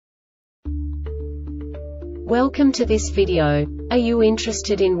Welcome to this video. Are you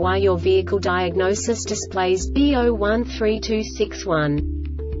interested in why your vehicle diagnosis displays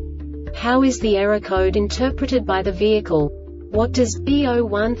B0132-61? How is the error code interpreted by the vehicle? What does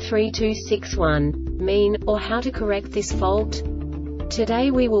B0132-61 mean, or how to correct this fault? Today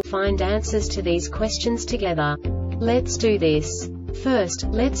we will find answers to these questions together. Let's do this. First,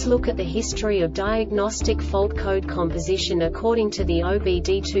 let's look at the history of diagnostic fault code composition according to the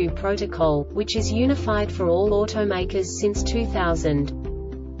OBD2 protocol, which is unified for all automakers since 2000.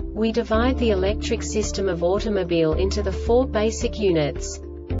 We divide the electric system of automobile into the four basic units: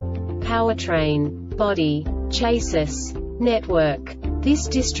 powertrain, body, chassis, network. This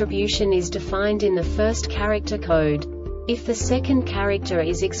distribution is defined in the first character code. If the second character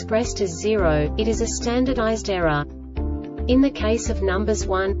is expressed as 0, it is a standardized error. In the case of numbers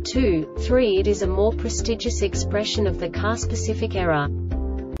 1, 2, 3, it is a more prestigious expression of the car-specific error.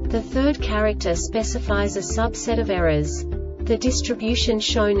 The third character specifies a subset of errors. The distribution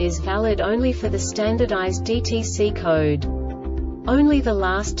shown is valid only for the standardized DTC code. Only the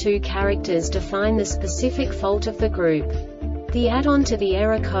last two characters define the specific fault of the group. The add-on to the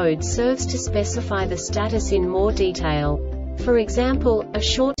error code serves to specify the status in more detail. For example, a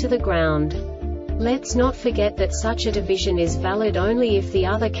short to the ground. Let's not forget that such a division is valid only if the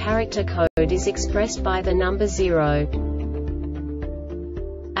other character code is expressed by the number 0.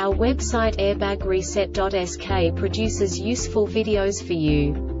 Our website airbagreset.sk produces useful videos for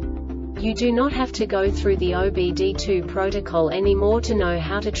you. You do not have to go through the OBD2 protocol anymore to know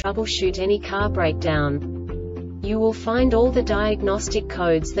how to troubleshoot any car breakdown. You will find all the diagnostic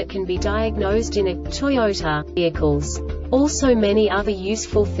codes that can be diagnosed in a Toyota vehicles. Also many other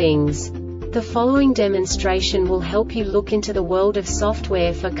useful things. The following demonstration will help you look into the world of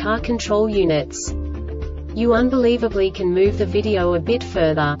software for car control units. You unbelievably can move the video a bit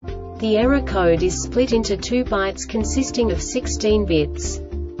further. The error code is split into 2 bytes consisting of 16 bits.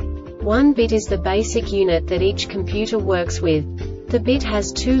 1 bit is the basic unit that each computer works with. The bit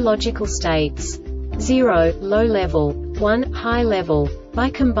has 2 logical states: 0, low level, 1, high level. By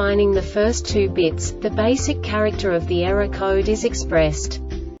combining the first 2 bits, the basic character of the error code is expressed.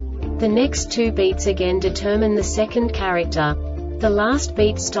 The next 2 beats again determine the second character. The last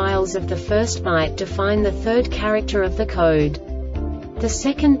beat styles of the first byte define the third character of the code. The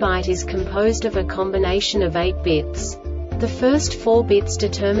second byte is composed of a combination of 8 bits. The first 4 bits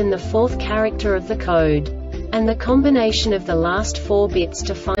determine the fourth character of the code. And the combination of the last 4 bits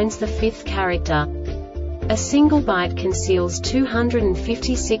defines the fifth character. A single byte conceals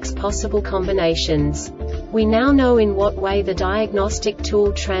 256 possible combinations. We now know in what way the diagnostic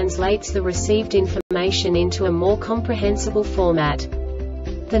tool translates the received information into a more comprehensible format.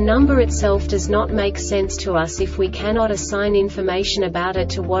 The number itself does not make sense to us if we cannot assign information about it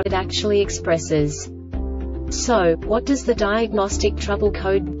to what it actually expresses. So, what does the Diagnostic Trouble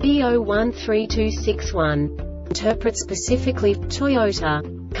Code B0132-61 interpret specifically for Toyota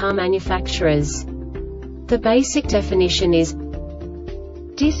car manufacturers? The basic definition is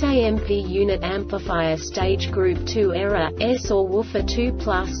DIS AMP Unit Amplifier Stage Group 2 Error, s.r.o.the Woofer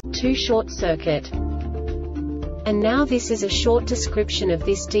 2+, short circuit. And now this is a short description of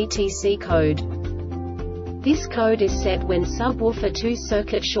this DTC code. This code is set when subwoofer 2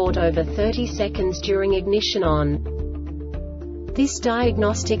 circuit short over 30 seconds during ignition on. This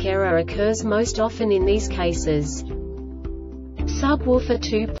diagnostic error occurs most often in these cases: subwoofer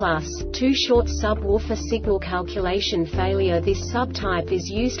 2+, short subwoofer signal calculation failure. This subtype is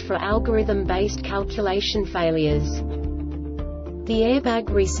used for algorithm-based calculation failures. The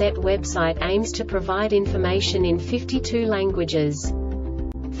Airbag Reset website aims to provide information in 52 languages.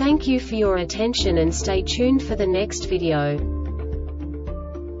 Thank you for your attention and stay tuned for the next video.